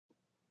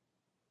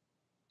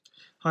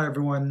Hi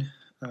everyone,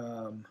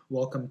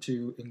 welcome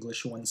to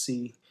English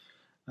 1C.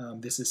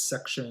 This is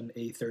section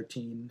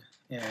A13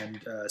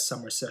 and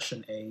summer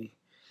session A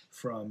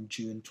from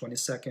June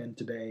 22nd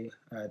today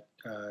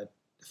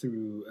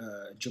through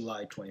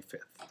July 25th,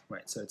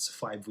 right? So it's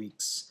 5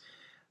 weeks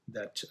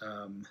that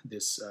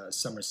this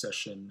summer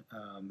session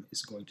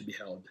is going to be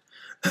held.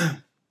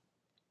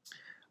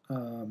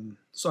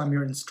 So I'm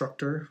your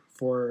instructor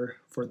for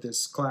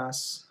this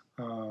class.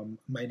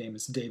 My name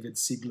is David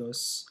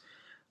Siglos.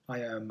 I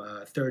am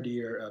a third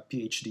year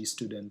PhD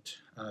student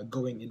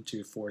going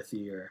into fourth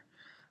year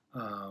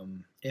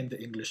in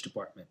the English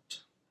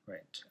department,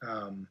 right?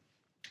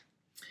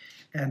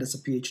 And as a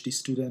PhD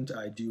student,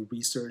 I do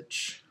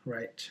research,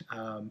 right?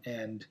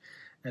 And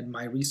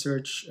my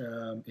research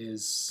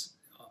is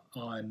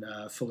on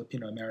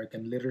Filipino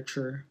American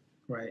literature,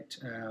 right?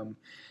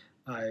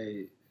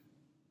 I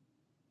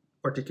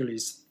particularly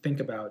think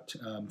about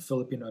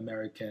Filipino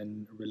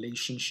American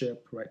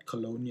relationship, right?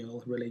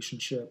 Colonial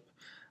relationship.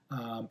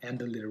 And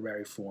the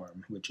literary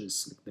form, which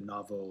is like the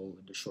novel,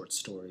 the short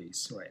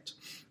stories, right?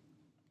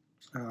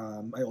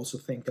 I also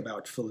think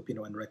about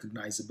Filipino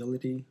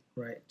unrecognizability,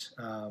 right?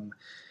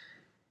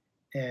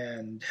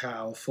 And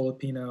how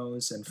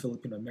Filipinos and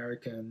Filipino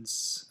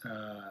Americans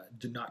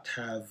do not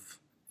have,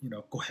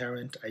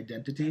 coherent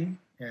identity,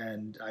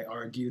 and I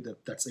argue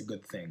that that's a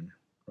good thing,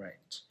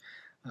 right?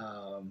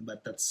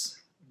 But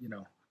that's,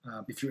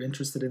 if you're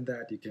interested in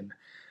that, you can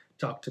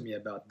talk to me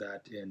about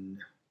that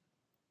and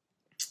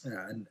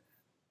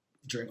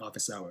during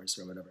office hours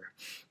or whatever.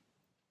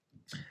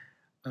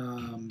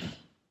 I'm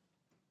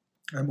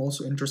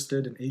also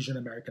interested in Asian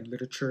American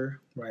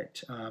literature,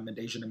 right, and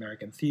Asian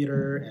American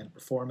theater and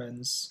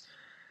performance,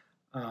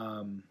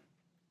 um,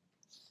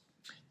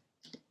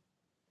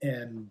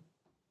 and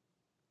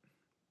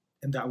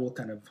that will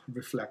kind of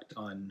reflect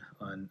on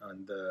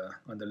the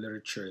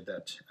literature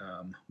that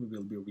we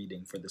will be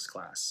reading for this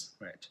class,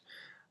 right?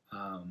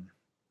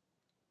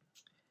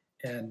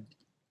 And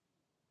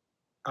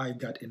I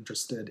got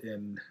interested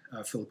in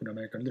Filipino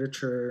American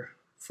literature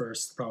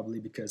first,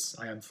 probably because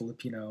I am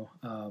Filipino.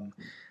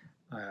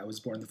 I was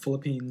born in the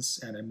Philippines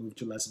and I moved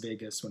to Las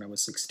Vegas when I was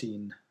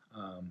 16,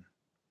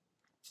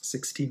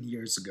 16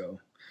 years ago.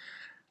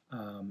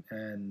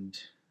 And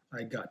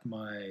I got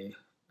my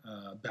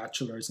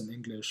bachelor's in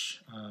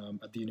English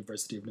at the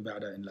University of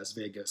Nevada in Las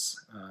Vegas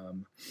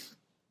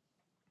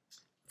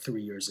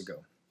 3 years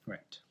ago,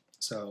 right?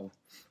 So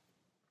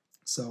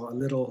a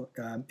little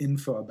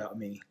info about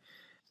me.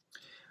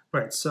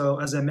 Right, so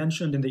as I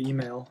mentioned in the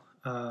email,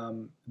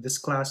 this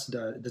class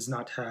does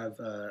not have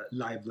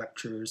live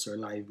lectures or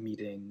live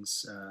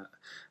meetings,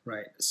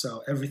 right?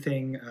 So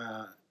everything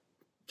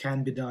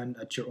can be done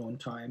at your own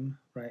time,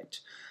 right?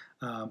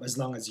 As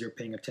long as you're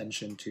paying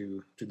attention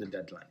to the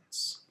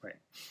deadlines, right?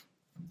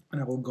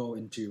 And I will go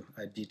into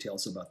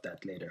details about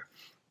that later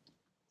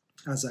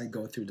as I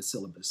go through the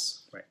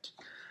syllabus, right?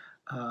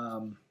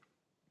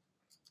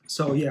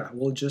 So yeah,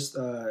 we'll just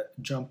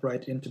jump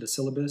right into the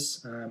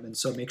syllabus, and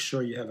so make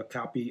sure you have a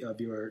copy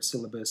of your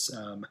syllabus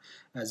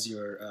as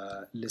you're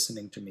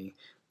listening to me,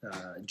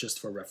 just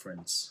for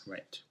reference,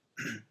 right?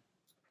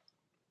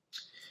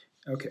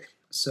 Okay,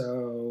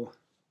 so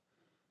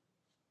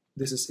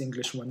this is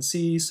English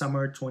 1C,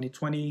 summer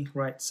 2020,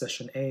 right,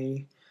 session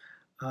A,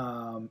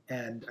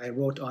 and I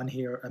wrote on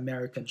here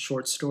American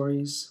short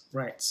stories,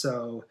 right?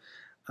 So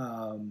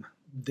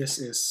this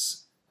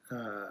is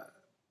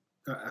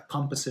a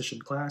composition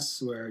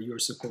class where you're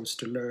supposed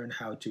to learn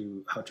how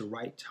to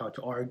write, how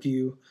to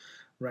argue,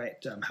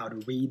 right? How to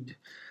read.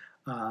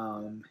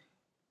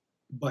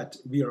 But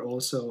we are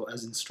also,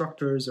 as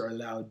instructors, are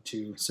allowed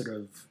to sort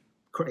of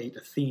create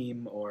a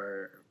theme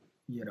or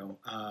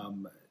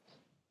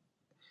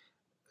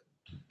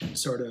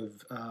sort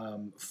of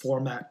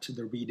format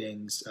the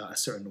readings a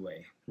certain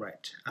way,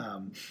 right?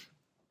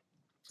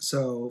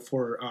 So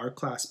for our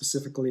class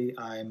specifically,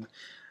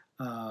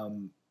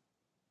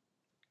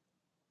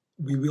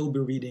 we will be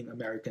reading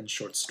American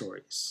short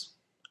stories,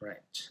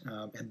 right?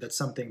 And that's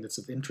something that's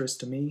of interest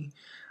to me.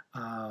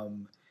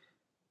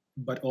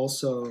 But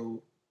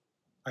also,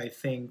 I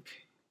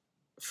think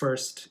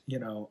first,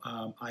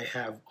 I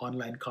have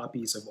online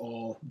copies of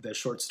all the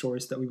short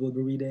stories that we will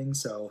be reading.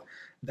 So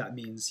that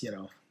means,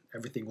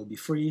 everything will be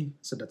free.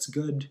 So that's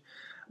good.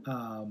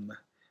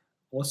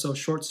 Also,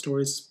 short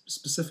stories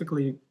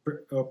specifically,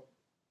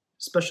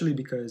 especially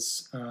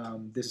because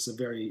this is a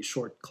very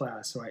short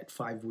class, right?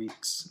 5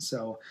 weeks.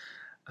 So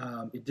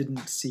it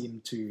didn't seem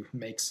to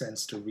make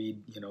sense to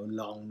read,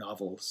 long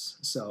novels.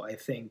 So I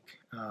think,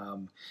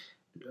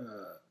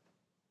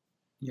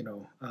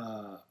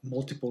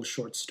 multiple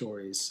short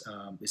stories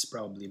is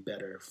probably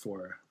better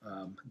for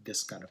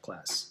this kind of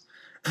class.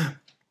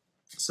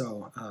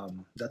 So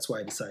that's why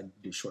I decided to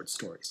do short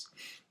stories.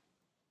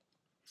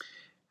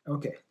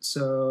 Okay,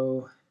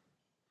 so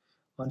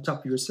on top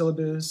of your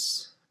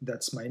syllabus,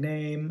 that's my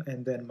name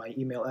and then my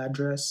email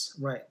address,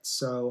 right?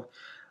 So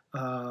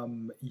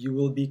you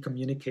will be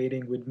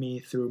communicating with me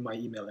through my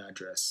email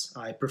address.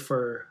 I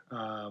prefer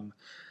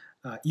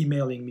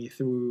emailing me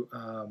through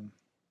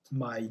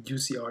my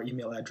UCR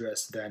email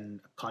address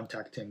than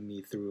contacting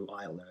me through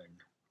iLearn,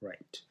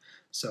 right?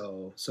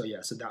 So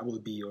yeah, so that will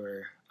be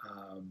your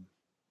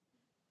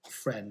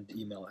friend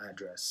email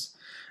address.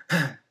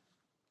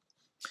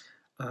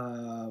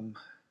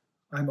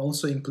 I'm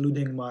also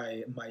including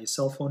my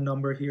cell phone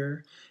number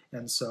here,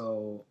 and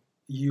so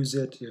use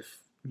it if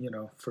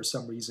for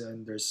some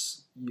reason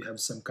you have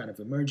some kind of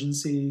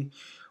emergency,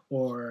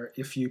 or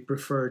if you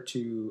prefer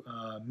to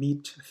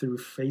meet through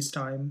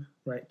FaceTime,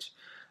 right?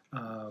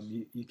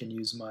 You can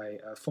use my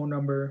phone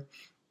number.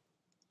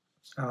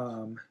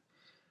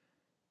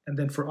 And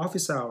then for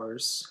office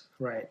hours,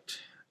 right?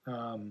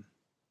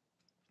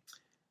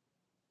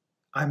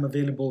 I'm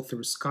available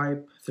through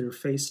Skype, through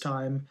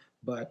FaceTime,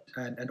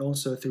 and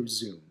also through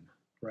Zoom,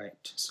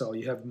 right? So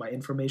you have my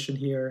information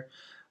here.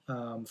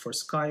 For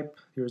Skype,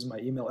 here's my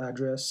email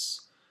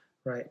address,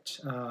 right?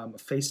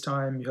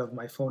 FaceTime, you have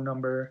my phone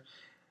number,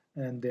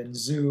 and then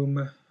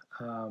Zoom.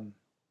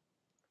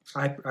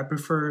 I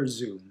prefer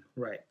Zoom,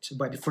 right?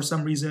 But if for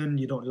some reason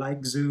you don't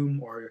like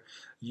Zoom or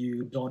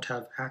you don't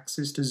have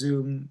access to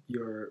Zoom,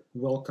 you're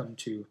welcome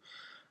to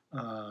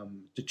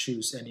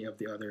choose any of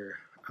the other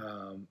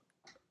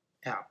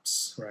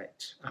apps,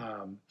 right?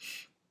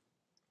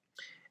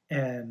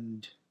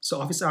 And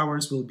so office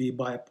hours will be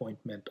by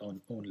appointment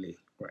only,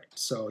 right?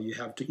 So you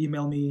have to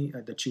email me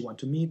that you want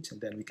to meet, and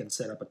then we can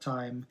set up a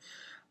time,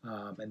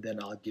 and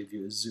then I'll give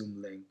you a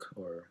Zoom link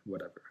or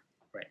whatever,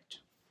 right?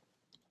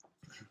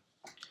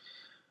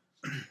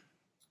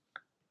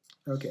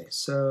 Okay,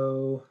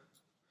 so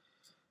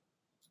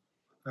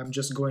I'm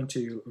just going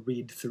to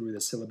read through the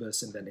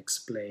syllabus and then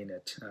explain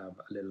it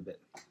a little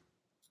bit.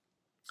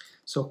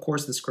 So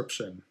course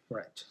description,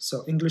 right.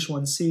 So English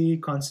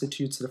 1C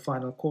constitutes the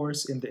final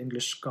course in the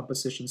English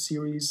composition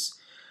series.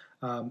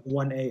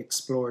 1A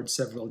explored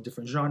several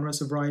different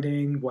genres of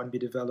writing. 1B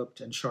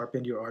developed and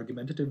sharpened your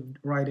argumentative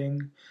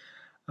writing.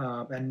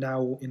 And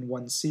now in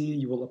 1C,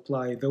 you will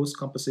apply those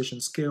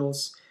composition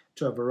skills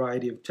to a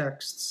variety of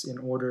texts in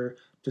order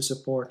to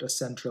support a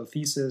central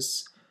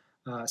thesis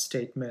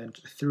statement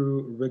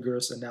through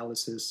rigorous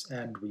analysis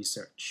and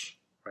research,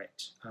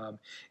 right.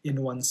 In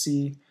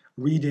 1C,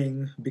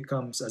 reading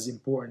becomes as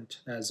important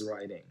as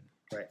writing,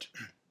 right?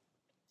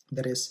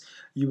 That is,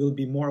 you will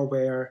be more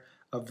aware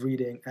of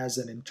reading as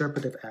an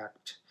interpretive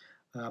act,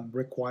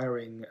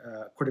 requiring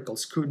critical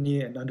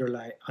scrutiny and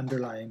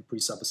underlying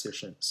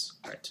presuppositions,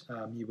 right?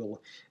 You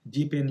will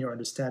deepen your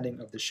understanding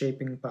of the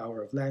shaping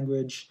power of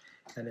language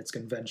and its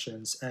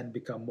conventions and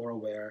become more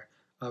aware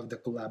of the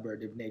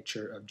collaborative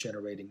nature of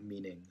generating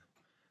meaning.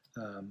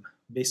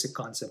 Basic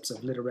concepts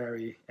of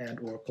literary and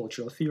or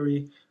cultural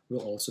theory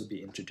will also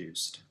be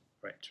introduced.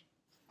 Right.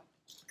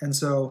 And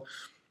so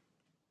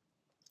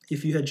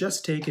if you had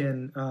just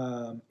taken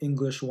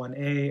English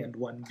 1A and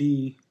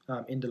 1B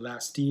in the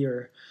last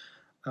year,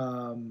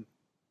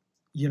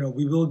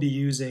 we will be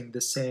using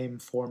the same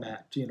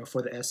format,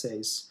 for the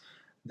essays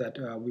that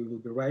we will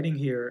be writing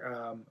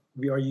here.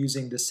 We are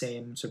using the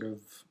same sort of,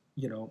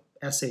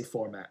 essay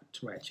format,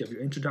 right? You have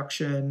your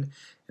introduction,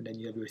 and then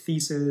you have your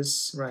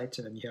thesis, right?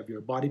 And then you have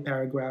your body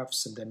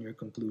paragraphs, and then your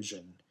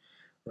conclusion,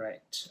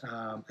 right?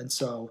 And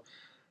so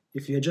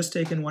if you had just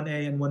taken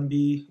 1A and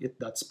 1B,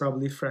 that's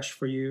probably fresh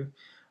for you.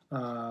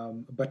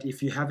 But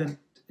if you haven't,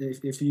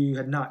 if you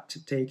had not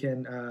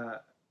taken,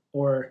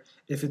 or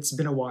if it's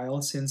been a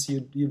while since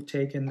you've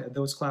taken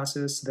those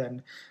classes,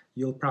 then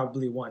you'll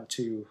probably want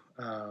to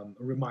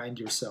remind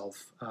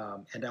yourself,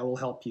 and I will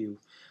help you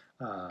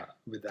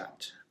with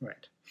that,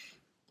 right?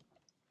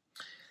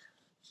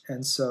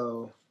 And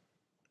so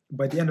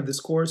by the end of this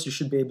course, you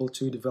should be able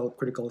to develop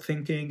critical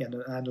thinking and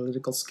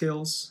analytical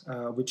skills,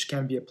 which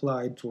can be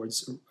applied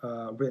towards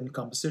written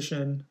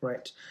composition,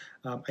 right?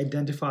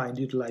 Identify and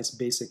utilize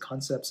basic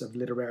concepts of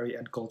literary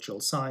and cultural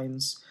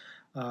signs.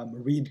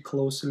 Read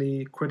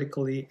closely,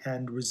 critically,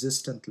 and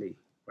resistantly,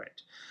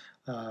 right?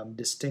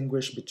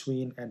 Distinguish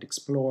between and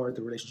explore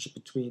the relationship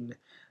between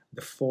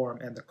the form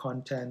and the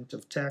content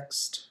of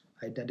text.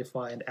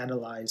 Identify and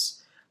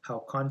analyze how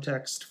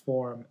context,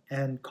 form,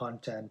 and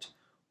content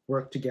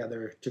work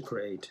together to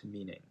create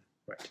meaning,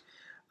 right?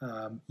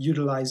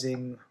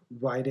 Utilizing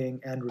writing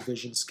and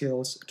revision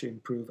skills to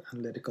improve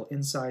analytical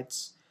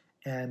insights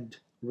and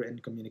written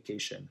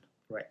communication,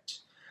 right?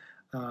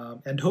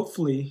 And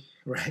hopefully,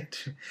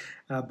 right,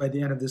 by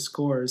the end of this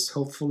course,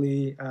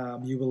 hopefully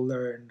you will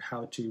learn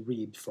how to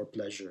read for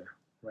pleasure,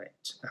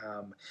 right?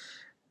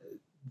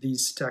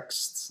 These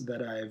texts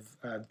that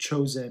I've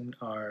chosen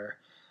are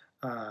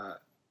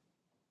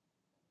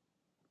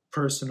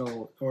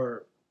personal,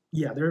 or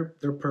yeah,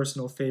 they're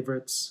personal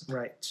favorites,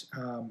 right?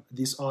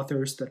 These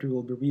authors that we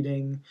will be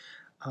reading,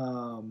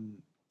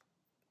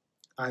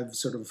 I've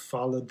sort of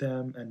followed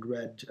them and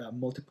read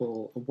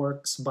multiple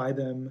works by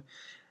them,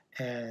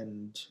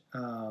 and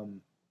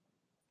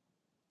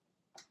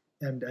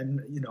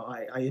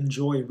I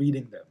enjoy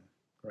reading them,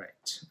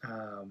 right?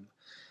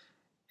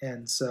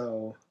 And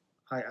so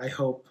I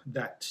hope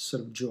that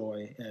sort of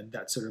joy and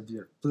that sort of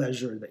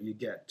pleasure that you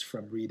get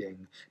from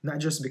reading, not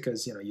just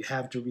because you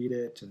have to read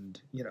it, and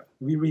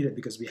we read it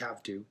because we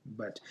have to,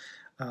 but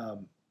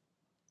um,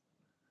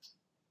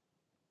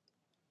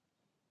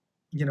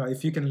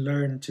 if you can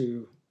learn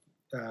to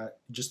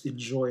just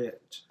enjoy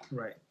it,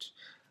 right?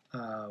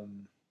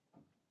 Um,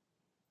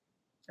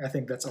 I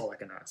think that's all I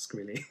can ask,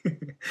 really.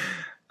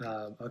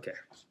 Okay.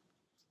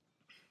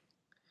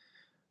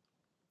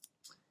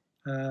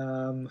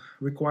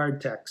 Required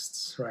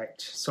texts,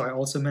 right? So I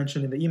also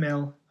mentioned in the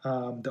email,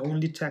 the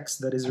only text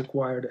that is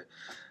required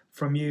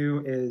from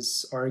you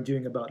is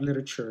arguing about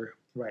literature,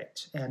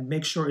 right? And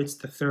make sure it's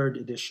the 3rd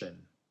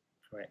edition,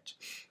 right?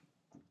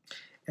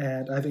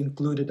 And I've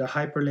included a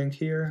hyperlink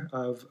here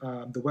of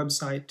the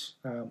website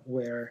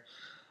where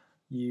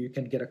you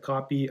can get a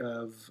copy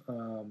of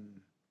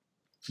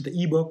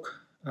the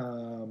ebook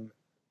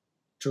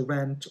to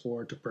rent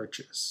or to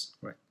purchase,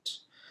 right?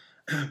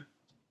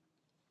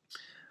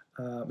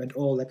 And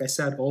like I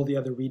said, all the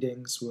other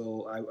readings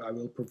I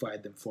will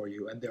provide them for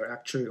you, and they're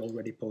actually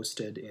already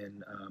posted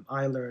in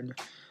iLearn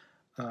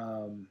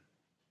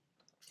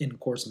in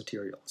course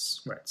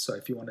materials, right? So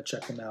if you want to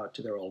check them out,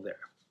 they're all there.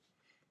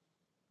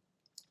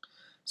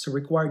 So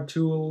required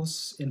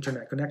tools,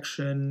 internet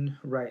connection,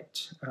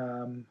 right?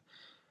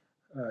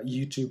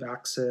 YouTube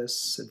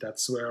access,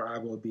 that's where I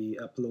will be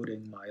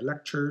uploading my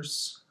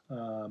lectures.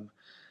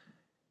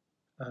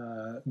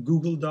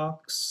 Google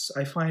Docs,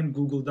 I find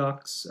Google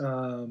Docs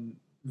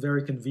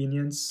very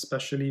convenient,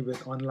 especially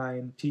with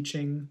online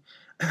teaching.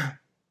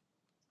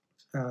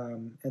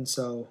 And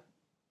so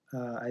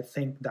I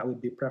think that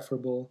would be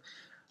preferable.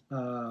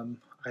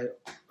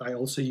 I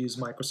also use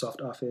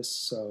Microsoft Office,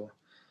 so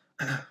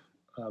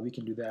we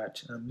can do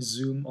that.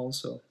 Zoom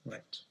also,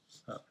 right?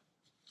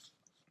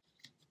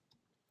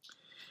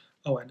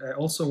 Oh, and I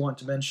also want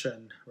to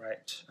mention,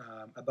 right,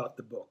 about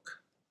the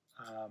book.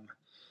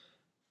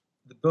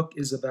 The book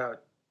is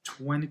about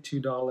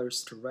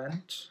 $22 to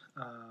rent,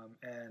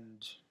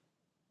 and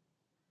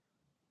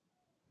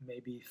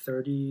maybe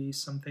 30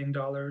 something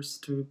dollars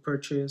to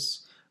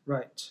purchase,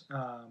 right?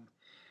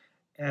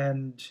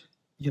 And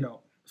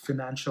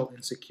financial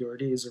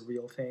insecurity is a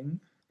real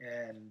thing,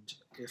 and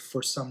if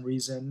for some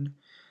reason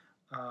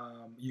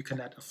you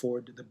cannot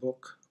afford the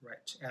book,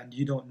 right, and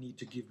you don't need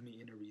to give me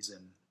any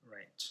reason,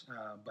 right?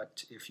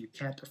 But if you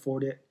can't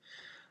afford it,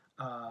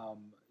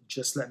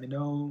 just let me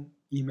know,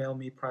 email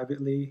me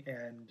privately,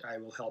 and I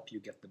will help you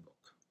get the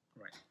book,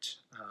 right?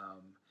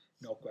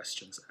 No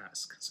questions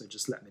asked, so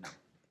just let me know.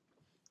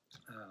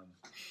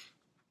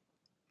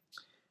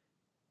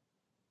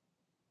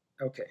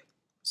 Okay,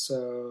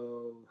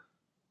 so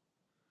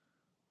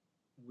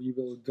we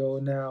will go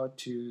now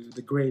to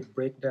the grade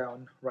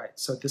breakdown, right?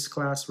 So this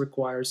class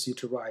requires you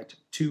to write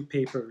 2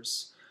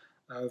 papers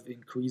of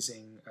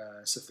increasing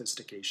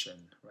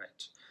sophistication,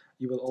 right?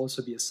 You will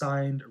also be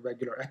assigned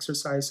regular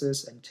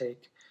exercises and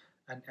take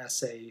an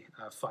essay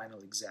final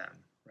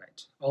exam,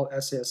 right? All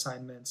essay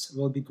assignments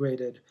will be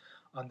graded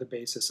on the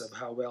basis of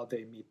how well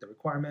they meet the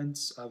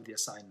requirements of the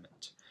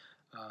assignment.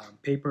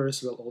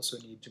 Papers will also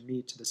need to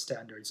meet the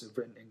standards of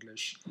written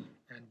English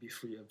and be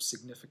free of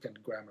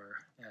significant grammar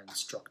and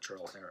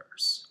structural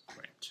errors,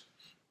 right?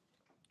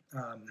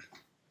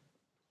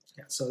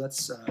 Yeah, so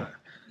that's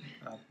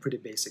pretty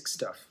basic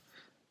stuff.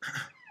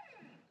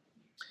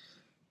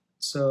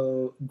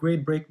 So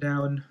grade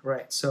breakdown,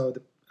 right? So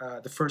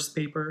the first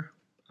paper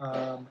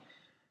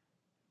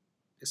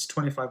is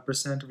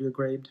 25% of your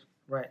grade,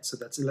 right? So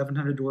that's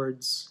 1,100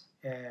 words,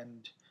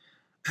 and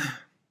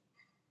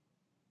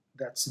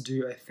that's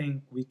due, I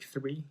think, week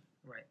 3,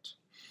 right?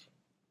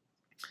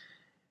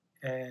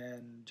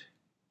 And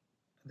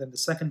then the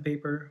second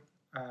paper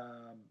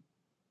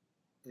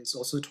is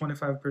also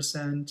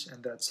 25%,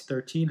 and that's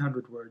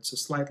 1,300 words, so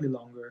slightly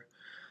longer.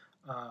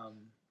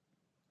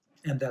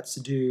 And that's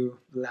due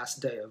the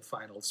last day of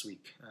finals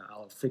week.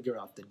 I'll figure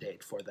out the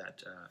date for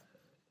that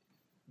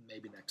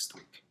maybe next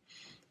week.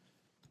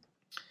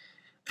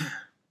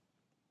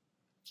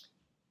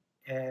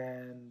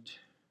 And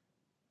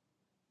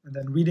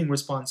then reading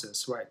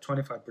responses, right,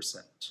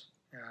 25%.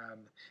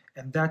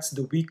 And that's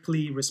the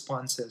weekly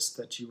responses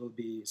that you will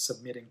be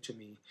submitting to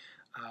me,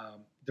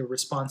 the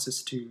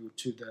responses to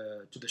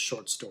the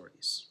short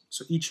stories.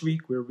 So each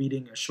week we're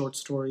reading a short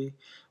story,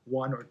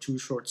 1 or 2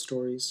 short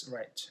stories,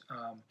 right?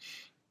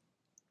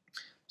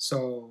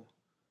 So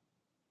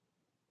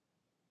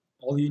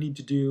all you need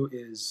to do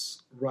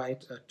is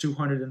write a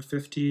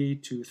 250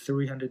 to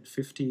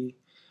 350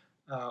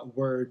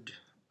 word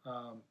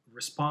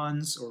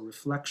response or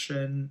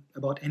reflection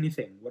about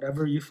anything,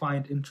 whatever you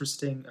find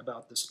interesting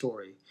about the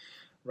story,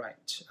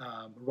 right?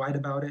 Write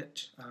about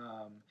it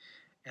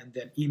and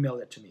then email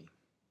it to me,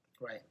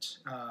 right?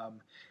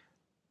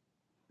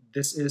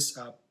 This is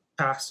a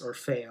pass or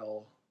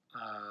fail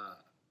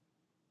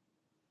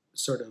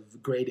sort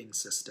of grading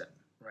system,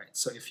 right?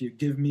 So if you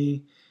give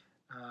me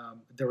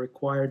the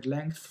required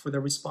length for the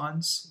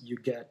response, you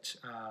get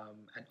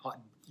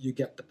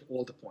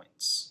all the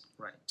points,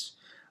 right?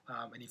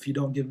 And if you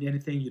don't give me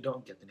anything, you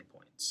don't get any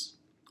points,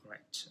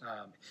 right?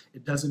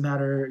 It doesn't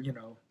matter,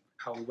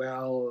 how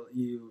well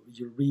you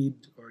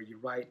read or you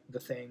write the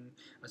thing.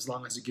 As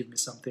long as you give me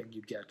something,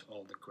 you get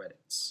all the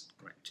credits,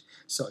 right?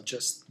 So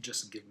just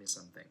give me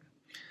something.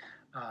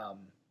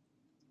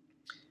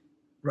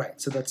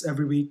 Right, so that's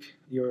every week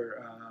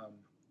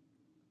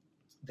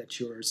that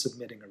you're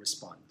submitting a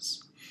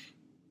response.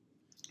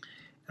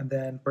 And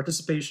then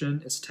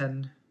participation is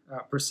 10%,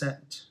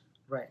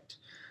 right?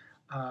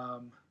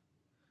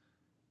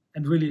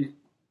 And really,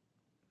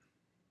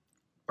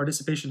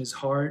 participation is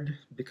hard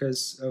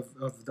because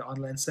of the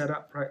online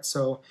setup, right?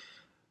 So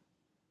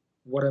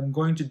what I'm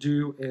going to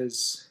do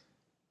is,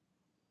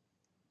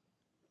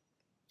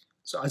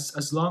 so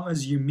as long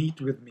as you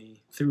meet with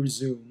me through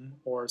Zoom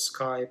or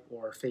Skype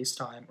or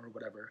FaceTime or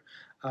whatever,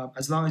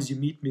 as long as you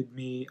meet with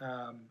me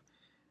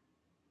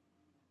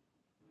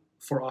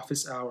for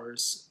office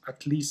hours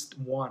at least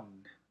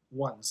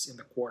once in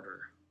the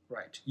quarter,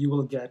 right, you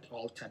will get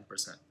all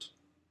 10%,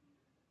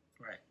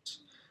 right?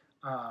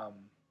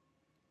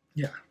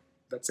 Yeah,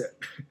 that's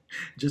it.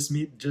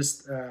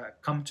 just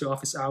come to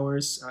office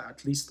hours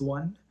at least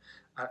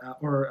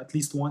or at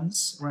least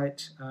once,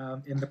 right,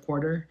 in the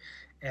quarter,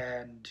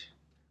 and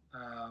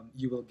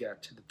you will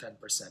get the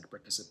 10%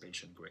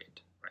 participation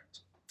grade, right?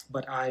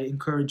 But I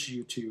encourage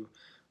you to,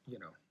 you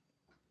know,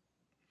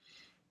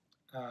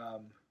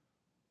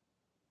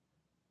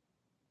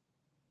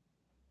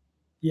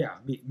 yeah,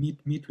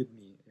 meet with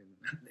me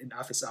in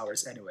office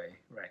hours anyway,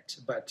 right?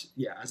 But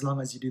yeah, as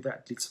long as you do that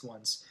at least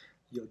once,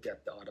 you'll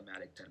get the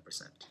automatic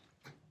 10%.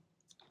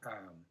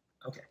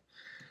 Okay.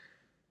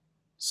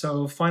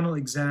 So final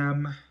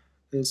exam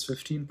is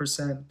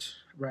 15%,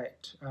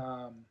 right?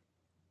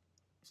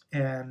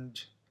 And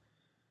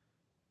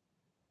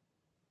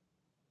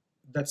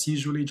that's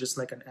usually just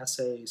like an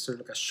essay, sort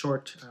of like a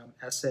short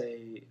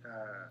essay,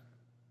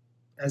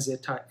 as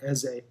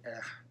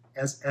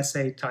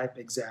essay type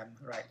exam,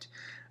 right?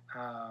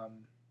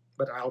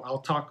 But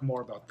I'll talk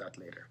more about that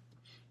later.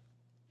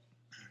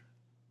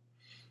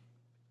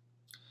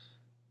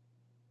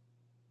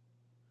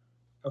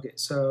 Okay,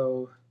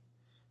 so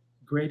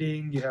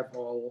grading, you have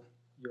all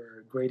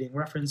your grading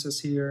references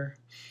here,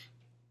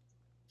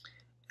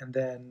 and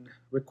then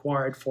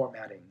required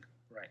formatting,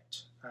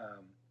 right?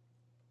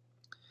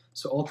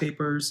 So all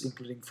papers,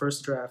 including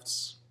first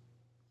drafts,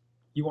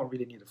 you won't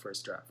really need a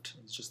first draft.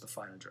 It's just the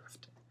final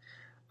draft.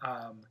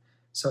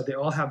 So they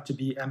all have to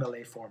be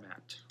MLA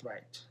format,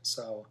 right?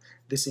 So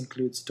this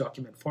includes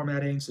document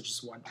formatting, such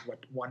as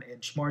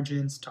 1-inch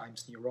margins,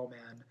 Times New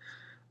Roman,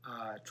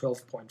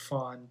 12-point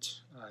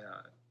font,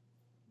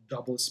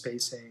 double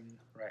spacing,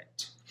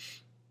 right?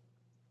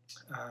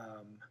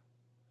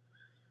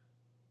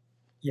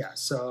 Yeah,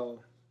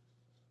 so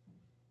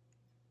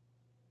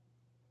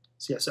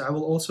I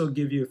will also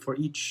give you, for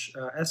each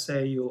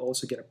essay, you'll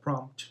also get a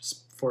prompt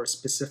for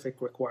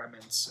specific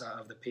requirements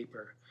of the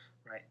paper,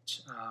 right?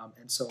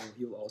 And so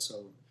you'll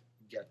also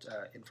get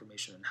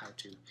information on how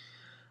to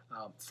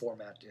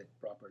format it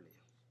properly,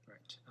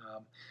 right?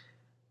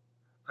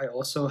 I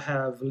also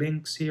have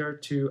links here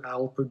to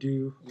OWL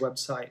Purdue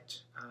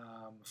website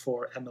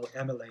for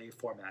MLA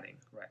formatting,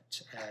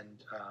 right?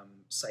 And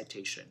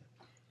citation.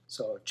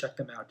 So check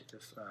them out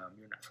if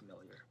you're not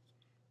familiar.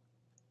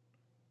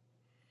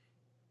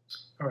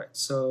 All right,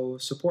 so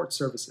support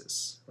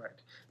services,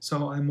 right?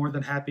 So I'm more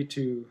than happy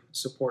to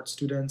support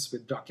students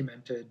with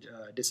documented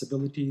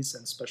disabilities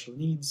and special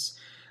needs.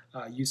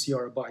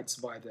 UCR abides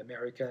by the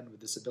American with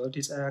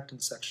Disabilities Act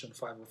and Section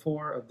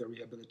 504 of the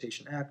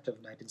Rehabilitation Act of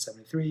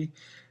 1973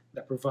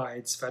 that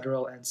provides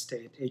federal and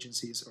state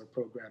agencies or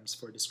programs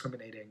for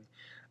discriminating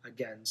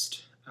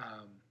against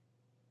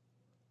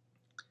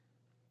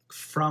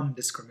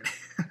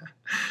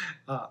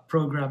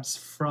programs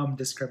from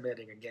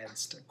discriminating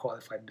against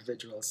qualified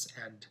individuals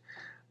and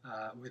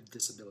with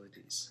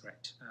disabilities,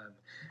 right?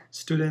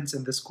 Students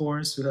in this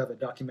course who have a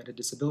documented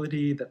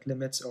disability that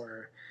limits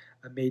or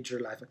a major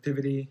life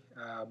activity,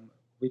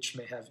 which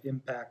may have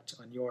impact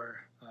on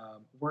your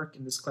work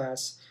in this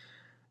class,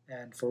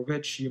 and for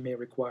which you may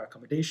require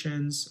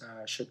accommodations,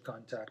 should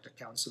contact a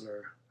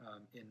counselor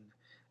in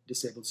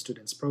disabled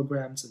students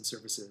programs and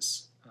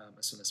services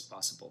as soon as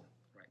possible,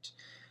 right?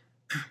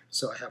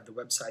 So I have the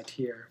website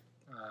here,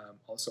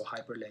 also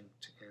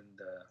hyperlinked in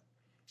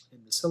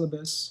the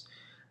syllabus.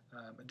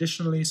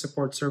 Additionally,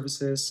 support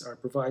services are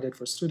provided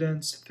for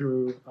students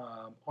through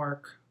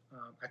ARC,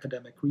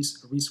 Academic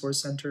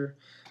Resource Center,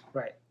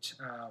 right?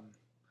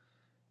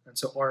 And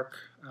so ARC,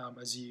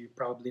 as you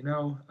probably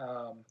know,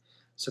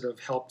 sort of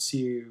helps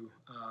you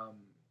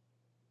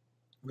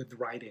with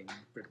writing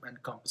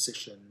and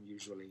composition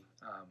usually.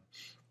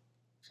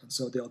 And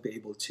so they'll be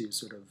able to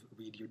sort of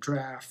read your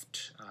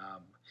draft,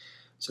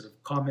 sort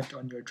of comment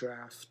on your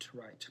draft,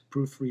 right?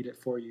 Proofread it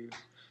for you.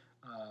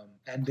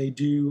 And they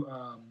do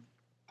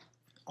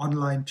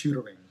online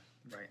tutoring,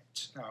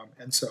 right?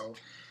 And so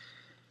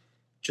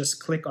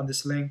just click on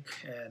this link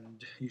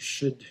and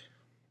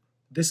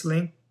this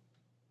link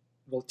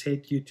will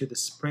take you to the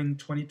spring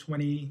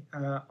 2020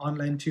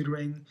 online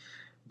tutoring,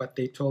 but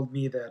they told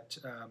me that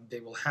they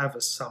will have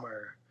a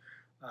summer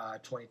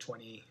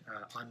 2020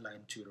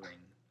 online tutoring.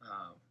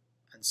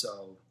 And And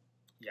so,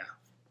 yeah,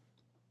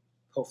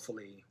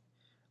 hopefully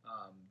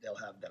they'll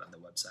have that on the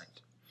website.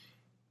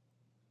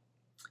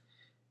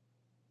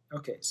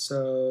 Okay,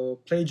 so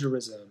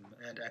plagiarism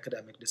and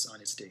academic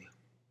dishonesty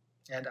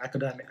and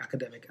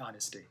academic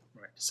honesty,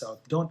 right? So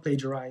don't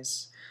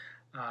plagiarize.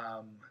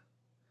 Um,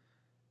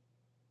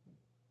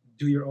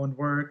 do your own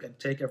work and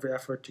take every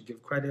effort to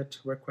give credit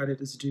where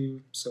credit is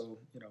due. So,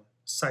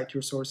 cite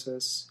your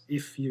sources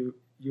if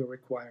you're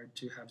required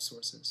to have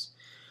sources.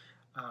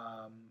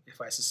 If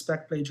I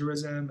suspect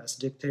plagiarism as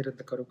dictated in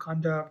the code of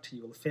conduct,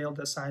 you will fail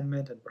the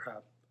assignment and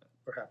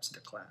perhaps the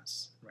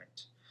class,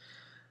 right?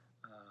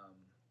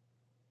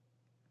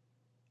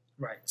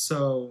 Right.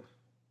 So,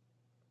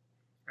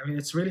 I mean,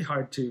 it's really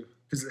hard to,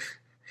 because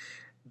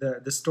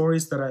the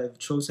stories that I've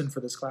chosen for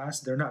this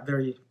class, they're not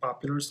very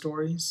popular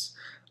stories.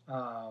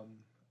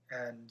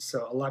 And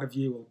so a lot of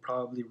you will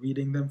probably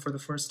reading them for the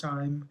first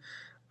time.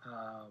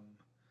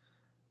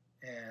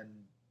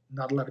 And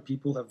not a lot of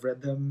people have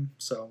read them.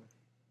 So,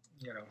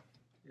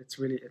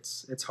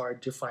 it's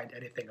hard to find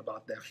anything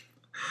about them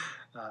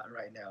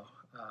right now.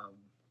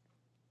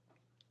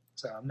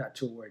 So I'm not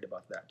too worried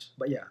about that.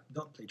 But yeah,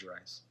 don't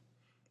plagiarize.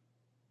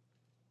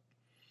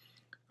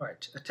 All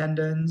right,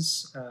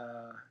 attendance,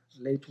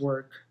 late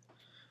work,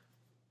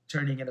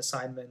 turning in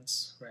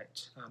assignments,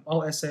 right?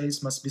 All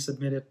essays must be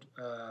submitted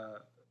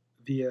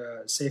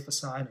via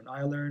SafeAssign and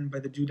iLearn by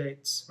the due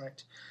dates,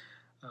 right?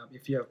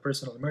 If you have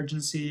personal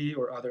emergency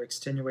or other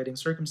extenuating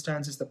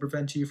circumstances that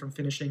prevent you from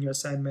finishing your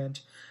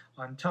assignment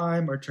on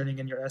time or turning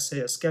in your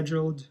essay as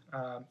scheduled,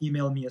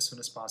 email me as soon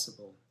as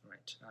possible,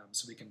 right?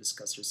 So we can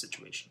discuss your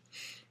situation.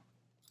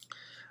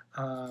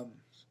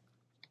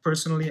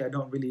 Personally, I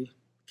don't really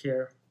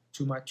care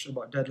too much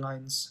about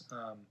deadlines,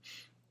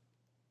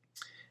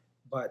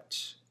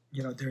 but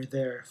they're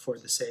there for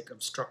the sake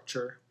of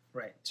structure,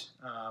 right?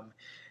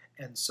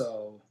 And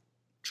so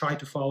try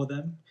to follow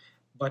them.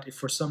 But if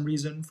for some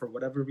reason, for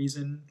whatever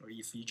reason, or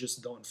if you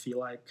just don't feel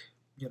like,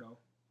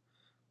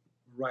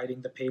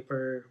 writing the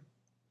paper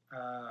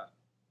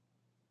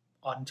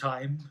on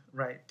time,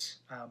 right?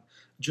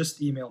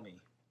 Just email me,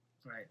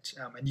 right?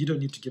 And you don't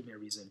need to give me a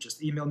reason.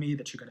 Just email me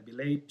that you're going to be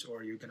late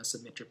or you're going to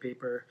submit your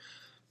paper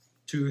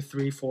 2,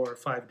 3, 4,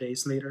 5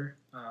 days later,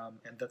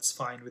 and that's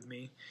fine with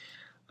me.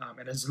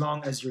 And as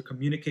long as you're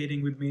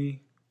communicating with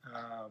me,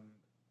 I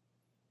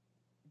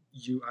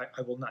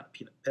will not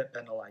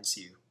penalize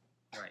you,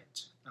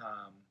 right?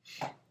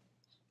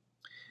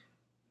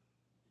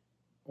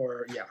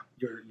 Or yeah,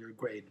 your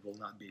grade will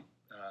not be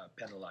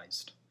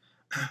penalized.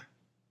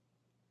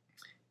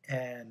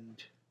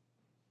 And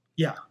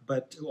yeah,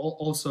 but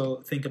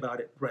also think about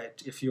it, right?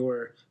 If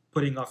you're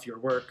putting off your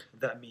work,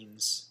 that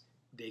means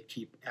they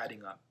keep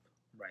adding up,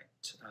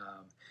 right?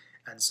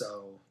 And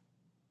so,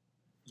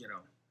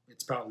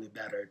 it's probably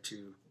better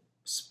to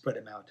spread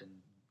them out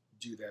and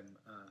do them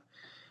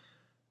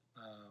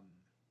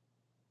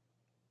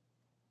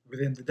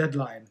within the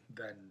deadline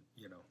than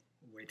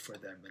wait for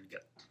them and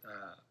get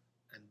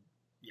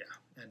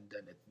and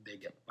then they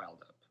get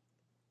piled up.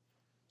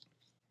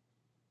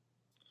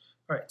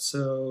 All right,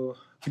 so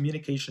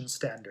communication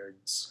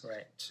standards,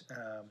 right?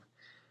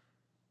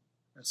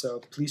 And so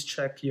please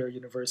check your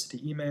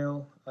university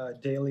email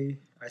daily.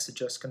 I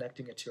suggest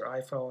connecting it to your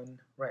iPhone,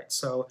 right?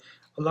 So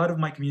a lot of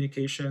my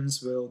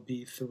communications will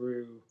be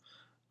through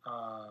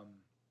RMail,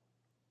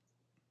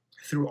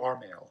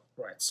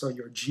 right? So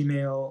your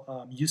Gmail,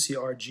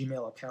 UCR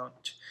Gmail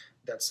account,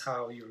 that's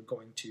how you're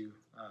going to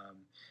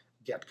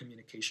get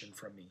communication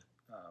from me.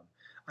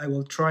 I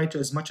will try to,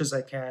 as much as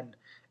I can,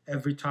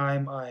 every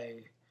time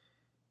I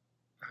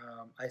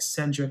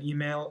send you an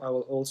email, I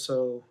will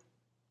also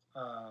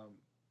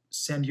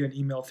send you an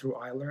email through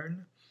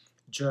iLearn,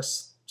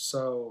 just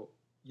so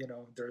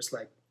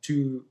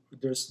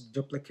there's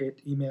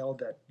duplicate email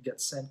that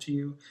gets sent to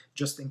you,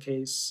 just in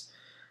case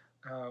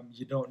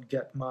you don't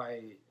get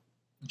my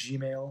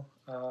Gmail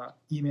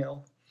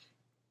email.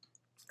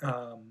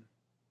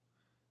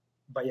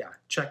 But yeah,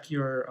 check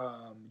your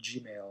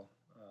Gmail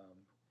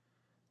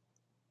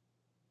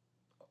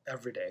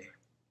every day,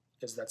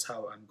 because that's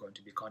how I'm going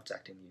to be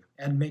contacting you.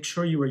 And make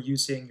sure you are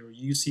using your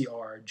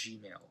UCR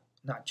Gmail,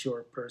 not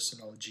your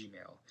personal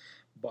Gmail,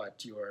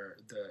 but your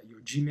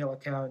Gmail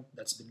account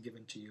that's been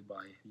given to you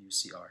by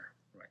UCR,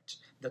 right?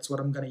 That's what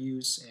I'm going to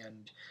use,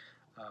 and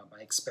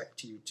I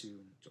expect you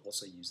to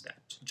also use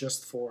that,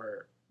 just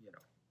for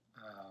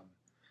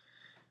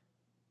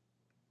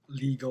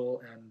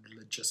legal and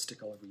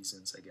logistical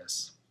reasons, I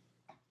guess.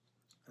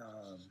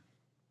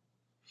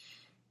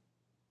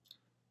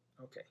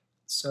 Okay,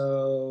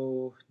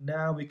 so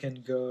now we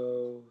can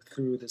go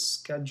through the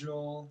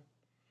schedule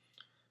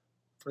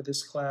for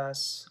this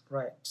class,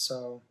 right?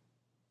 So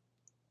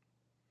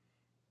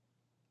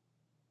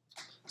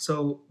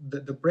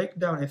the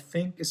breakdown, I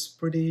think, is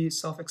pretty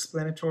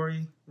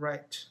self-explanatory,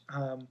 right?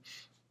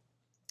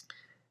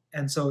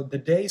 And so the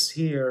days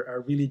here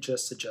are really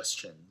just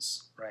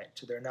suggestions, right?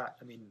 They're not,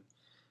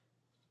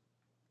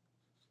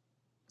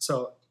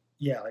 so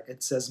yeah, like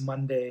it says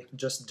Monday,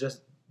 just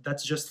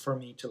that's just for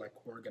me to like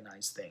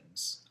organize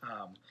things.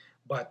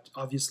 But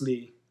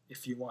obviously,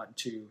 if you want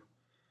to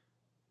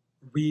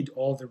read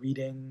all the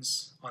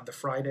readings on the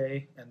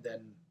Friday and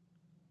then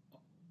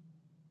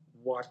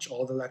watch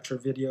all the lecture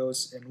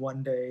videos in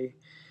one day,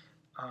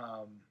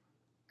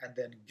 and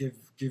then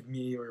give me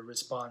your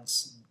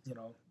response,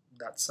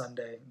 that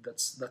Sunday,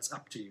 that's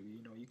up to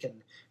you. You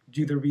can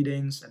do the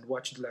readings and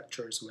watch the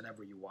lectures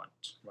whenever you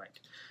want, right?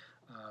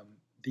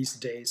 These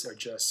days are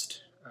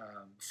just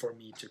for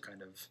me to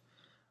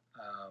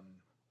um,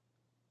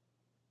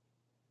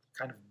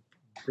 kind of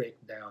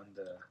break down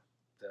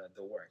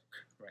the work,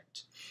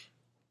 right?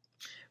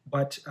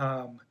 But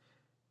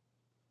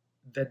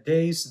the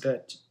days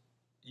that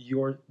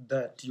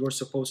you're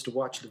supposed to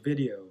watch the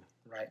video,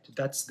 right?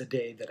 That's the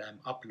day that I'm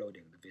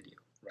uploading the video,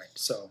 right?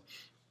 So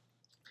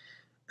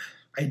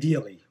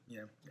ideally,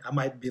 I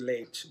might be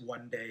late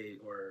one day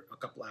or a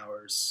couple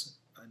hours,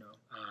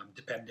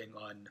 depending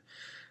on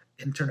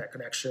internet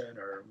connection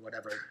or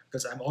whatever.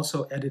 Because I'm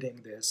also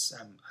editing this.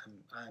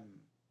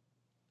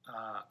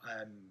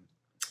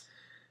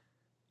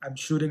 I'm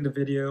shooting the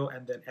video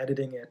and then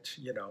editing it,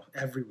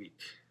 every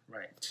week,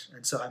 right?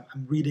 And so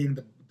I'm reading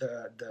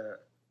the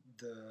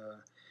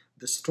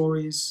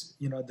stories,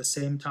 at the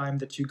same time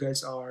that you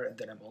guys are, and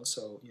then I'm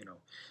also,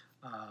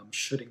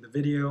 shooting the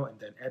video and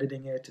then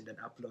editing it and then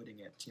uploading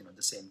it, at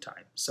the same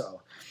time.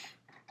 So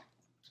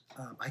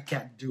I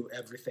can't do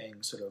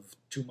everything sort of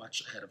too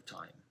much ahead of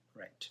time,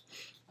 right?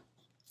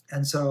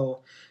 And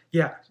so,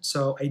 yeah,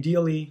 so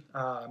ideally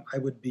I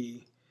would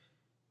be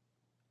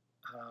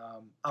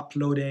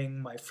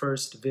uploading my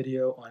first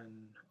video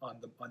on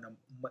the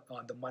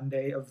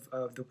Monday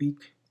of the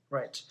week,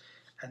 right?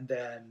 And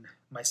then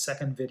my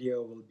second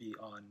video will be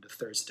on the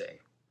Thursday,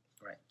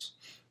 right?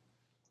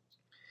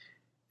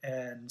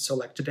 And so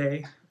like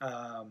today,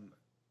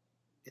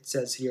 it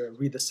says here,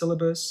 read the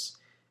syllabus,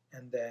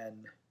 and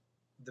then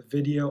the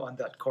video on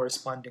that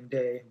corresponding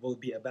day will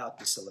be about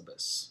the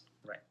syllabus,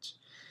 right?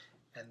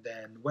 And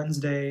then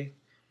Wednesday,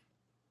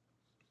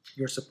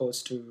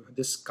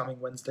 this coming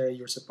Wednesday,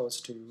 you're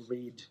supposed to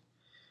read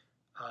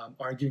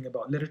Arguing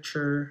About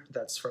Literature.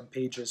 That's from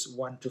pages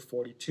 1 to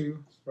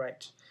 42,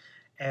 right?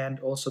 And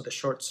also the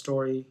short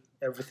story,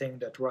 Everything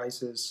That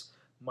Rises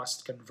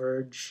Must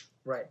Converge,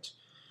 right?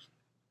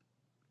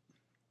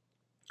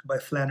 By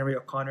Flannery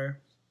O'Connor.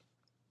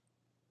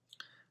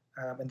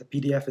 And the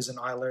PDF is in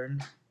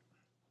iLearn.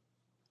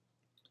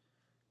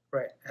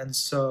 Right, and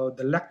so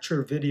the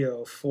lecture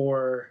video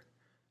for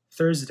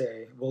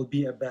Thursday will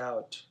be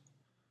about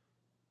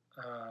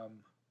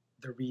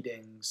the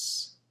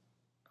readings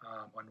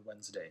on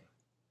Wednesday.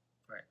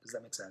 Right, does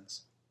that make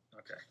sense?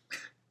 Okay.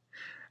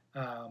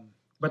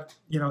 But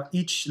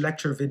each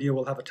lecture video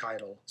will have a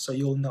title, so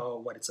you'll know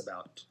what it's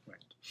about,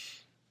 right?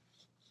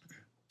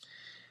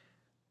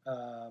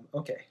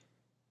 Okay.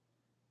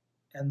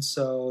 And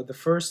so the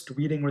first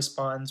reading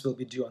response will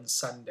be due on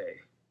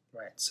Sunday,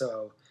 right?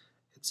 So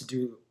it's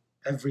due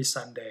every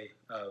Sunday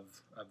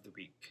of the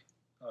week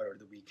or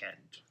the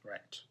weekend,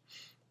 right?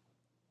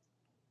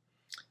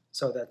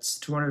 So that's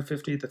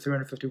 250 to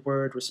 350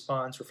 word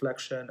response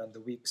reflection on the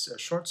week's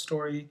short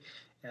story,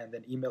 and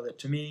then email it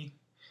to me,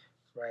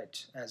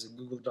 right, as a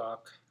Google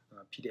Doc,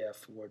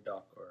 PDF, Word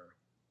doc,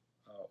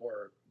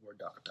 or Word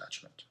doc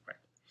attachment, right?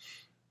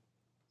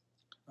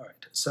 All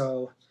right,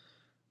 so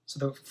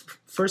the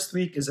first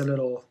week is a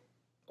little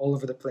all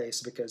over the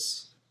place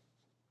because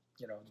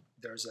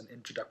there's an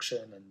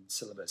introduction and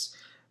syllabus,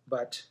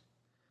 but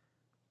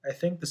I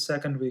think the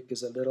second week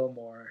is a little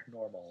more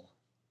normal,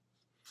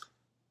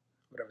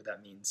 whatever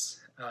that means.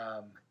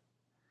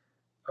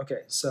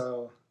 Okay,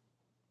 so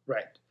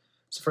right.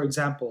 So for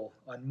example,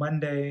 on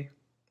Monday,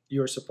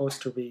 you're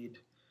supposed to read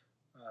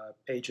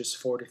pages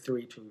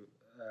 43 to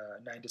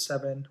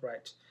 97,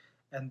 right?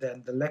 And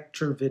then the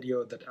lecture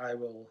video that I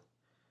will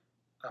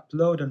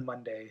upload on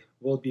Monday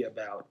will be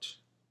about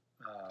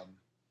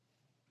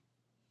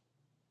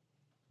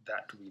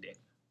that reading.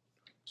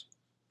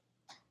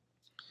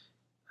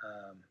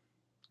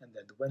 And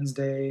then the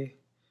Wednesday,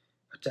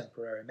 A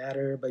Temporary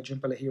Matter by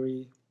Jhumpa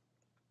Lahiri,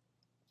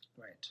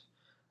 right?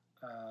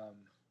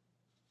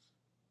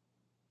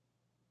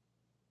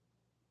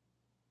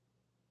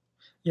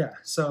 Yeah,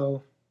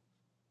 so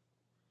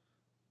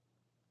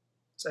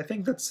I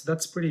think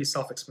that's pretty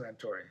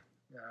self-explanatory.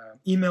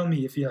 Email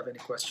me if you have any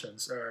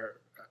questions or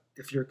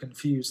if you're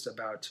confused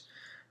about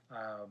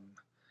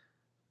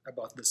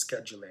the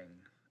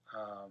scheduling.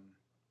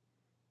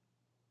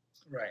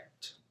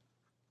 Right.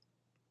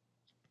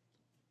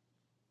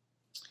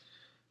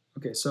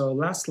 Okay, so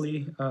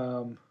lastly,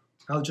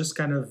 I'll just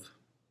kind of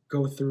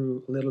go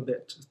through a little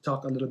bit,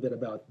 talk a little bit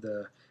about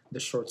the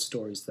short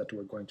stories that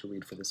we're going to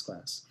read for this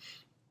class,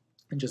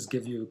 and just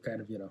give you kind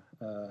of,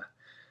 a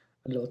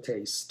little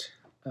taste.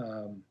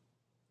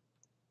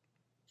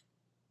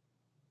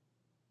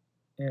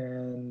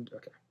 And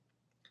okay,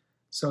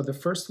 so the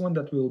first one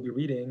that we'll be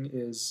reading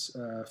is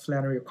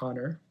Flannery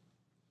O'Connor.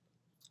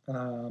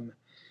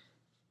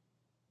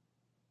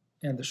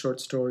 And the short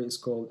story is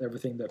called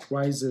Everything That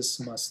Rises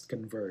Must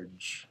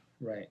Converge,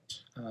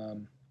 right?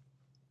 And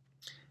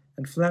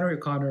Flannery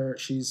O'Connor,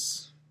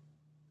 she's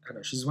I don't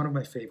know, she's one of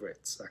my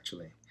favorites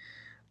actually.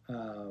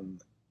 Um,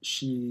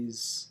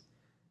 she's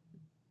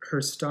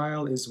Her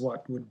style is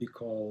what would be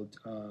called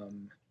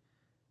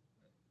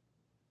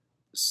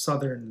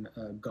Southern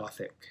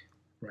Gothic,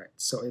 right?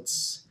 So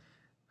it's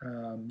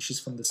she's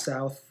from the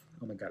South.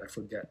 Oh my God, I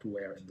forget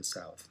where in the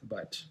South,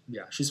 but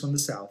yeah, she's from the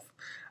South,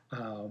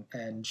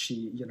 and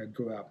she,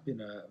 grew up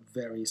in a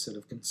very sort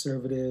of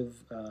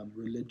conservative,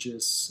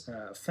 religious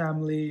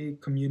family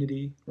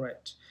community,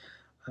 right?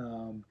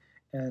 Um,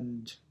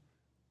 and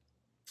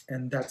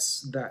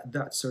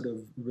that sort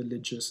of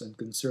religious and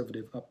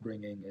conservative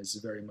upbringing is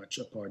very much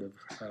a part of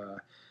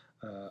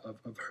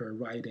of her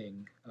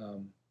writing.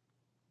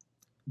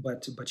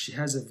 But she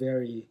has a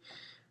very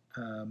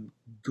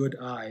good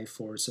eye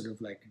for sort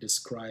of like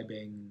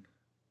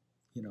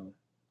you know,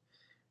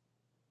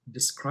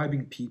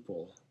 describing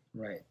people,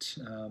 right?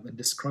 And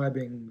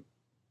describing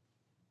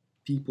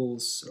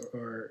people's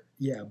or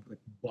yeah, but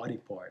body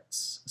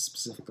parts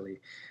specifically,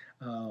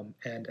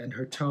 and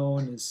her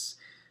tone is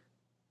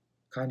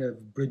kind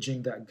of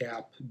bridging that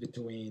gap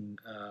between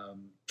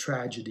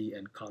tragedy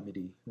and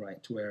comedy,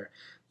 right? Where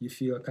you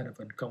feel kind of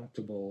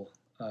uncomfortable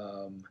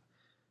um,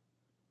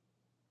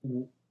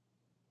 w-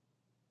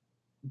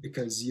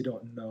 because you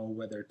don't know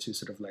whether to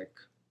sort of like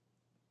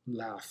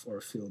laugh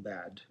or feel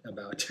bad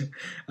about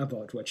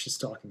about what she's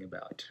talking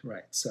about,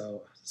 right?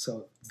 So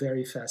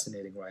very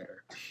fascinating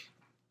writer,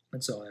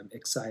 and so I'm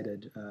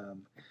excited uh,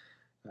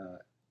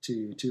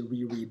 to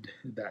reread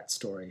that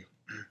story.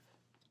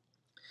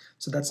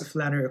 So that's a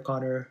Flannery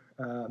O'Connor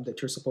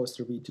that you're supposed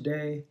to read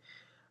today.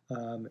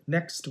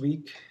 Next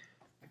week,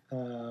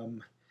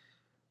 um,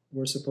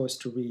 we're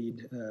supposed to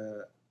read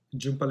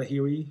Jhumpa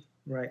Lahiri,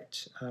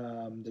 right?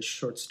 The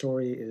short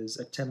story is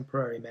A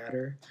Temporary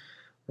Matter,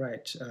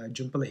 right?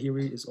 Jhumpa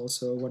Lahiri is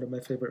also one of my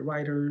favorite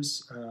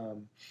writers.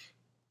 Um,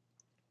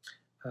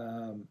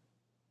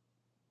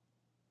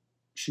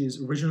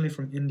 she's originally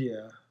from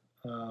India,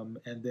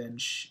 and then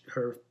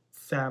her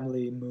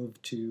family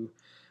moved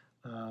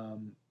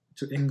um,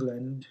 to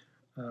England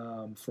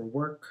for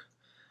work,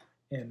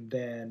 and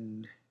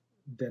then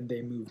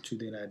they moved to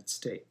the United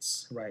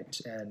States, right?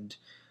 And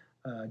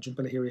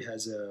Jhumpa Lahiri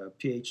has a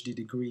PhD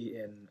degree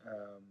in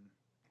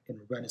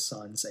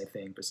Renaissance, I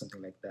think, or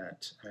something like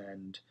that.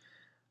 And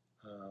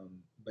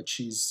but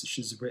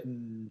she's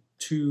written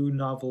two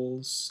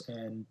novels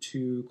and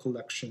two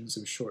collections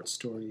of short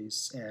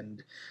stories,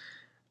 and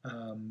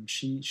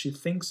she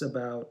thinks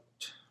about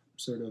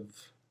sort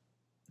of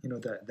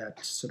that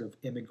sort of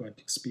immigrant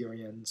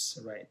experience,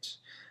 right?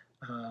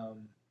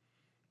 Um,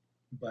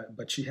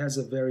 but she has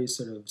a very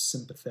sort of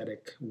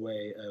sympathetic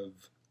way of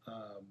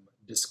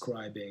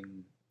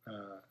describing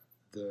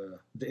the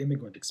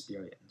immigrant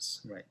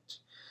experience, right?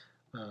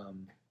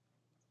 Um,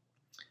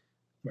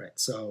 right.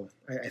 So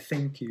I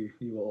think you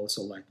will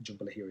also like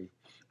Jhumpa Lahiri.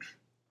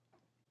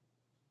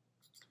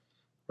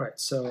 Right.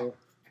 So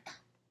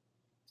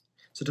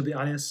to be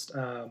honest,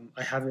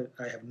 I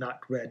have not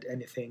read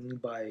anything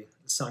by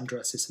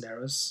Sandra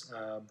Cisneros.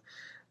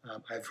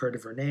 I've heard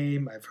of her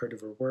name. I've heard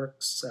of her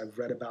works. I've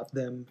read about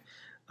them.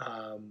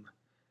 Um,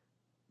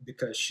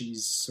 because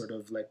she's sort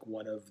of like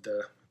one of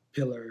the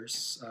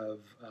pillars of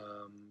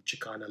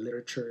Chicana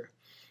literature.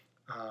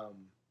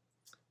 Um,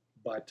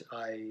 but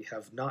I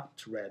have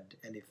not read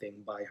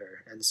anything by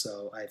her, and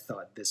so I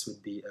thought this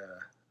would be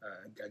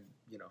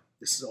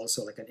this is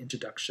also like an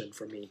introduction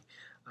for me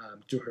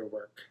to her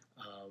work.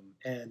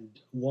 And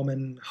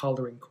Woman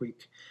Hollering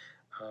Creek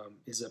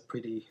is a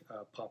pretty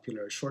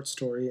popular short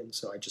story, and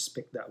so I just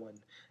picked that one.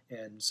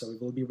 And so we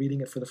will be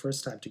reading it for the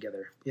first time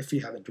together, if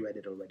you haven't read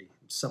it already.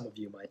 Some of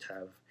you might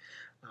have.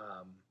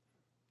 Um,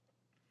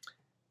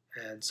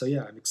 and so,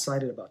 yeah, I'm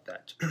excited about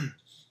that.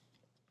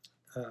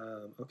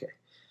 Okay.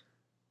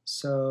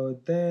 So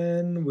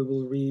then we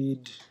will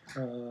read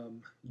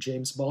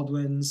James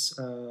Baldwin's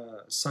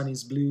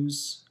Sonny's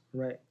Blues,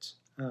 right?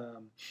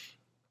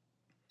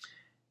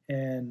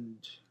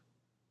 And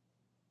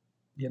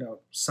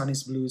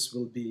Sonny's Blues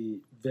will be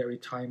very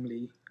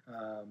timely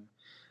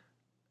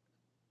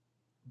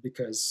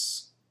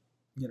because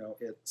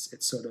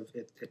it's sort of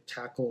it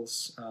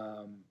tackles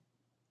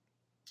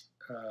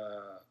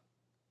uh,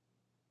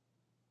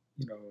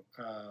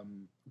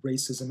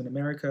 racism in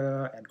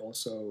America, and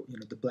also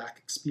the Black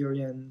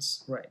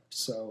experience, right?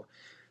 So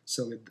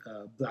with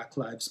Black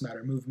Lives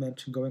Matter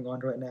movement going on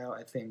right now,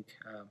 I think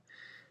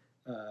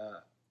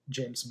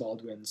James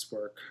Baldwin's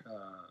work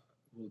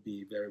will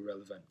be very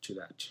relevant to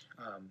that.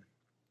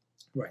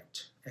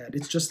 Right, and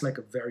it's just like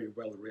a very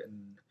well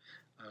written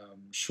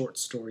short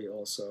story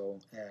also,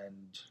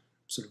 and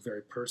sort of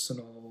very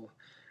personal,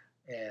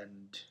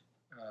 and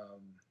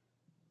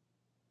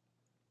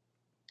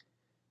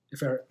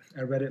if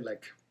I read it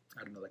like,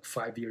 I don't know, like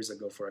 5 years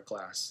ago for a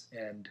class,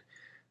 and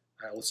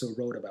I also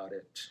wrote about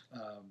it.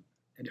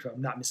 And if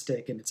I'm not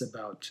mistaken, it's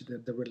about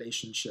the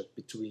relationship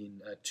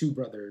between two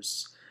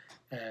brothers,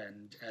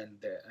 and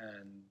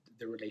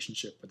the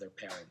relationship with their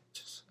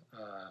parents.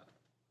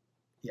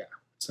 Yeah,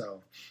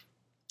 so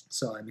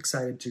I'm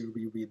excited to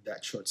reread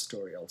that short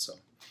story also.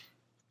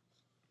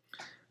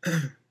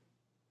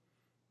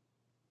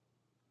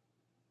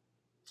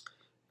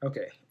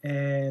 Okay,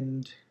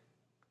 and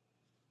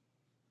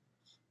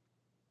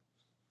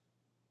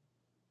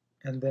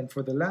then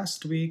for the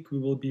last week, we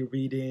will be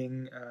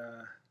reading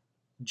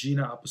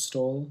Gina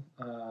Apostol.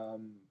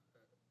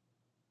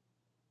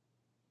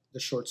 The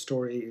short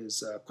story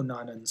is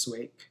Kunanan's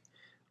Wake.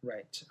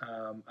 Right.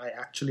 I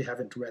actually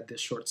haven't read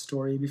this short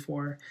story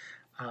before.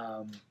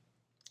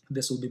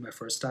 This will be my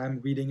first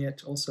time reading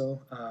it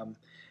also.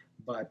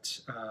 But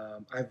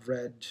I've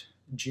read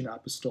Gina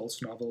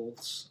Apostol's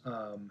novels.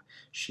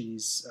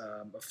 She's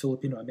a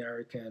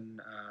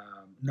Filipino-American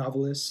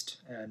novelist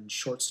and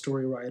short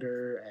story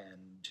writer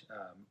and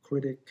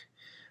critic,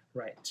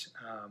 right?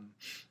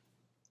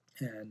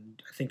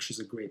 And I think she's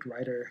a great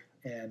writer.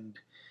 And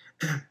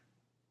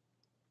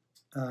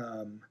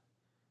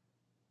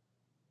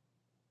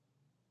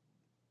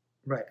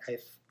right,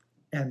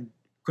 and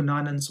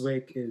Kunanan's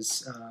Wake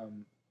is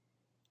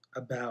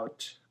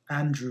about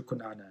Andrew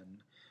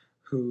Cunanan,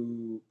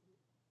 who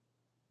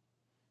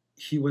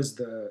he was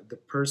the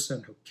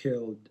person who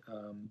killed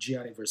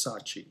Gianni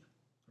Versace,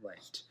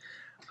 right?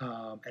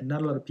 And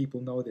not a lot of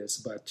people know this,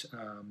 but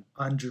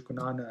Andrew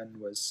Cunanan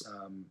was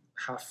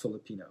half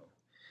Filipino,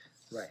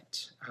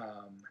 right?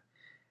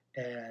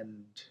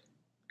 And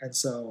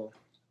so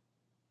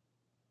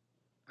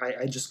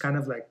I just kind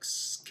of like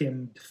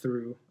skimmed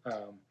through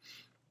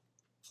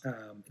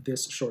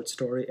this short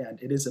story, and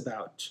it is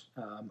about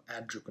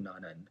Andrew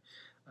Cunanan,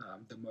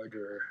 the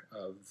murderer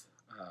of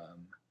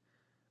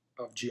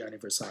Gianni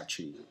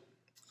Versace,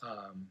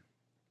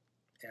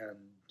 and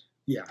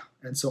yeah,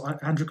 and so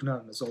Andrew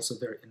Cunanan is also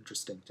very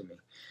interesting to me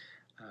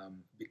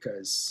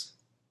because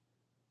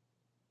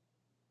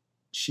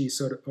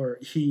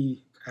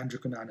Andrew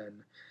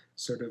Cunanan,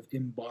 sort of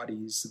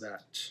embodies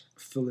that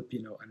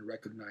Filipino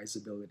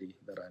unrecognizability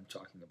that I'm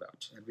talking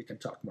about, and we can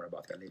talk more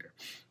about that later.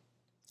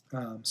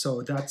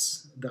 So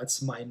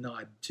that's my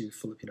nod to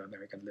Filipino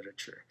American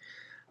literature,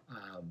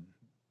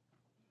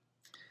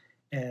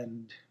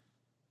 and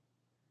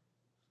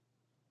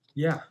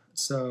yeah,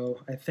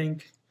 so I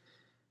think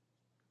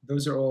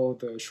those are all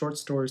the short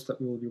stories that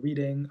we will be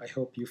reading. I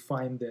hope you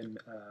find them.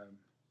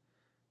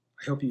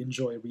 I hope you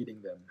enjoy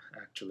reading them,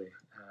 actually.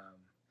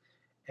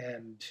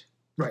 And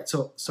right,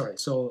 so sorry.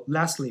 So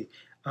lastly,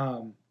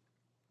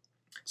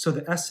 so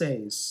the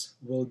essays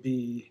will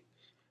be.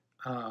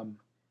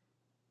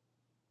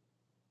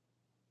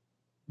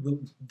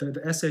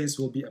 The essays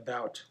will be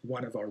about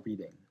one of our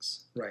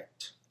readings,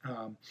 right?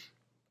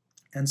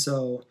 And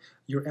so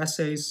your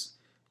essays,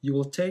 you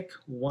will take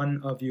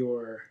one of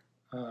your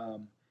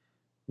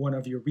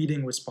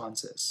reading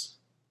responses,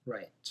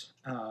 right?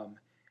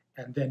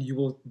 And then you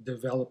will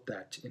develop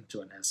that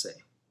into an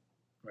essay,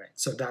 right?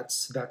 So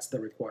that's the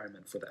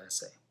requirement for the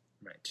essay,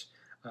 right?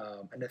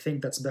 And I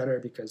think that's better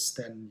because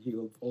then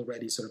you've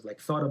already sort of like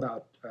thought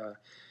about,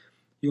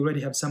 you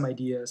already have some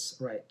ideas,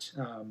 right,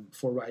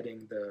 for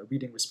writing the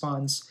reading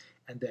response,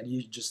 and then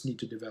you just need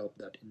to develop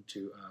that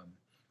into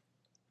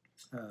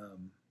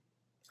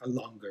a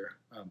longer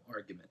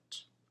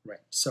argument,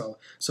 right? So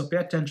pay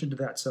attention to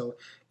that. So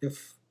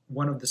if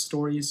one of the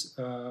stories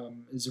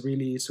is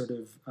really sort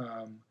of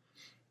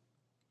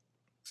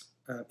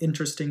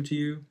interesting to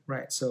you,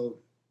 right? So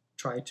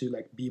try to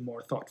like be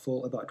more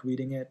thoughtful about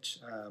reading it,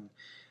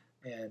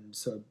 and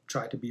so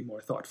try to be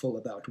more thoughtful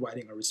about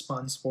writing a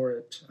response for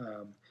it,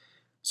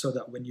 so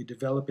that when you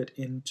develop it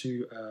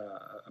into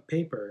a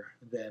paper,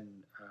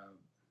 then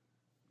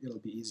it'll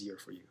be easier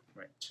for you,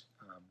 right?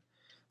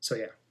 So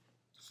yeah.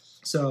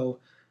 So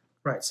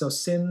right. So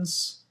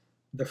since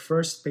the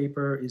first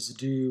paper is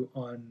due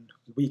on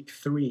week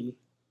 3,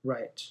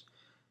 right?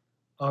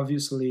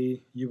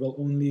 Obviously, you will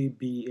only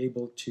be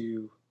able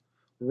to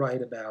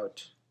write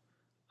about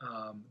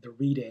the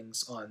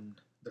readings on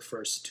the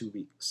first 2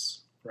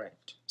 weeks,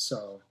 right?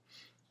 So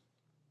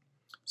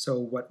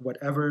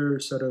whatever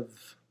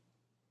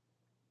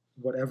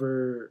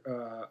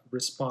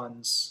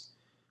response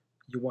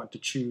you want to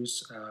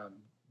choose,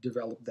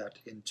 develop that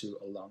into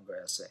a longer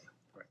essay,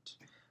 right?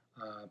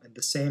 And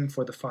the same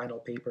for the final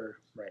paper,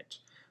 right?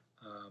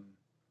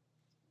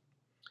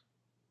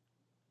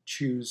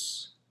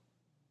 Choose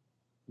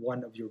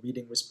one of your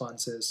reading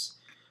responses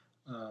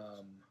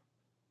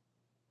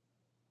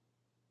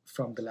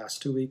from the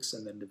last 2 weeks,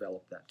 and then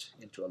develop that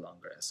into a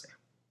longer essay,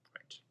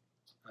 right?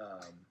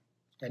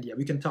 And yeah,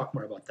 we can talk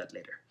more about that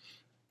later.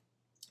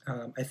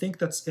 I think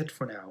that's it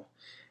for now.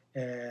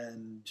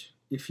 And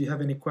if you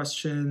have any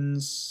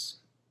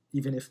questions,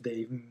 even if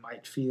they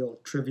might feel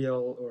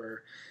trivial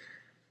or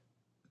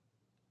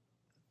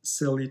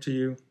silly to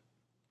you,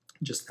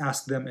 just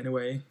ask them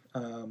anyway.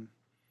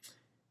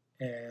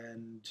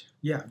 And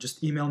yeah,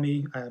 just email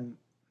me. I'm,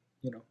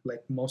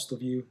 like most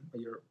of you,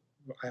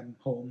 I'm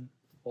home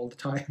all the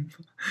time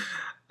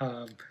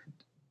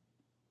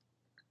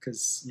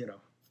because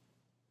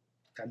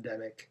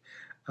pandemic.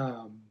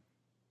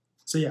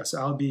 So yeah, so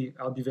I'll be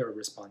very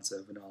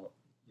responsive, and I'll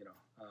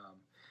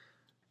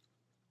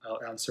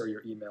answer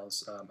your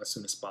emails as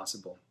soon as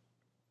possible.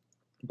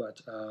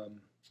 But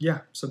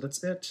yeah, so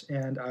that's it,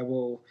 and I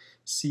will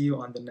see you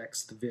on the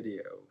next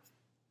video.